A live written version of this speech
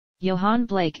Yohan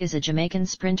Blake is a Jamaican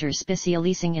sprinter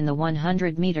specialising in the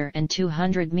 100-meter and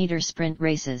 200-meter sprint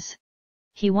races.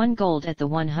 He won gold at the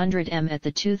 100m at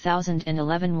the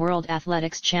 2011 World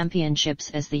Athletics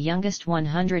Championships as the youngest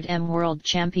 100m world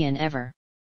champion ever.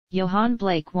 Yohan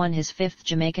Blake won his fifth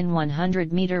Jamaican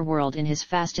 100-meter world in his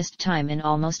fastest time in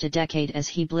almost a decade as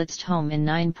he blitzed home in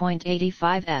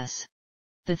 9.85s.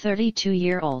 The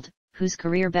 32-year-old, whose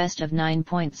career best of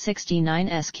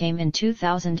 9.69s came in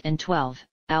 2012,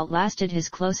 outlasted his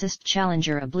closest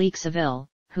challenger Oblique Seville,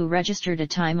 who registered a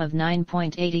time of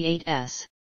 9.88s.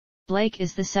 Blake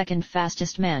is the second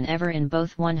fastest man ever in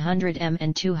both 100m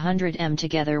and 200m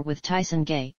together with Tyson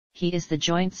Gay. He is the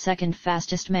joint second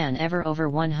fastest man ever over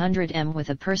 100m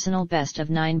with a personal best of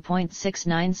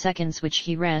 9.69 seconds which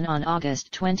he ran on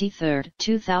August 23,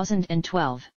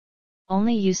 2012.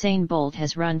 Only Usain Bolt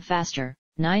has run faster,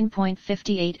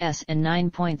 9.58s and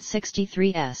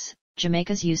 9.63s.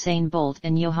 Jamaica's Usain Bolt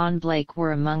and Yohan Blake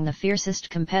were among the fiercest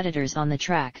competitors on the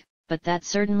track, but that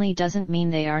certainly doesn't mean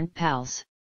they aren't pals.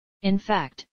 In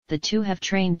fact, the two have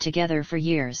trained together for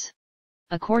years.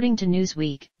 According to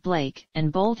Newsweek, Blake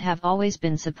and Bolt have always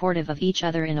been supportive of each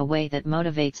other in a way that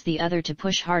motivates the other to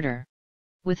push harder.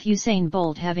 With Usain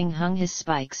Bolt having hung his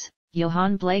spikes,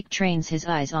 Yohan Blake trains his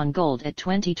eyes on gold at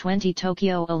 2020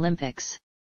 Tokyo Olympics.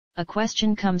 A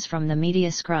question comes from the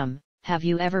media scrum: have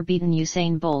you ever beaten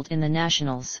Usain Bolt in the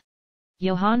nationals?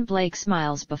 Yohan Blake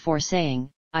smiles before saying,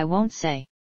 I won't say.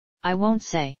 I won't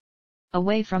say.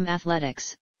 Away from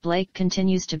athletics, Blake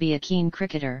continues to be a keen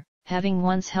cricketer, having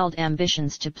once held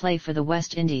ambitions to play for the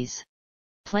West Indies.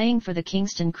 Playing for the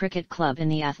Kingston Cricket Club in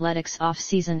the athletics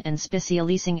off-season and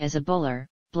specialising as a bowler,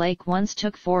 Blake once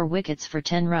took 4 wickets for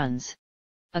 10 runs.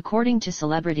 According to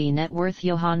Celebrity Net Worth,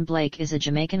 Yohan Blake is a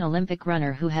Jamaican Olympic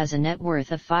runner who has a net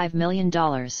worth of $5 million.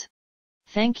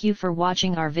 Thank you for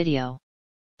watching our video.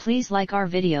 Please like our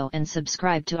video and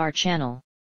subscribe to our channel.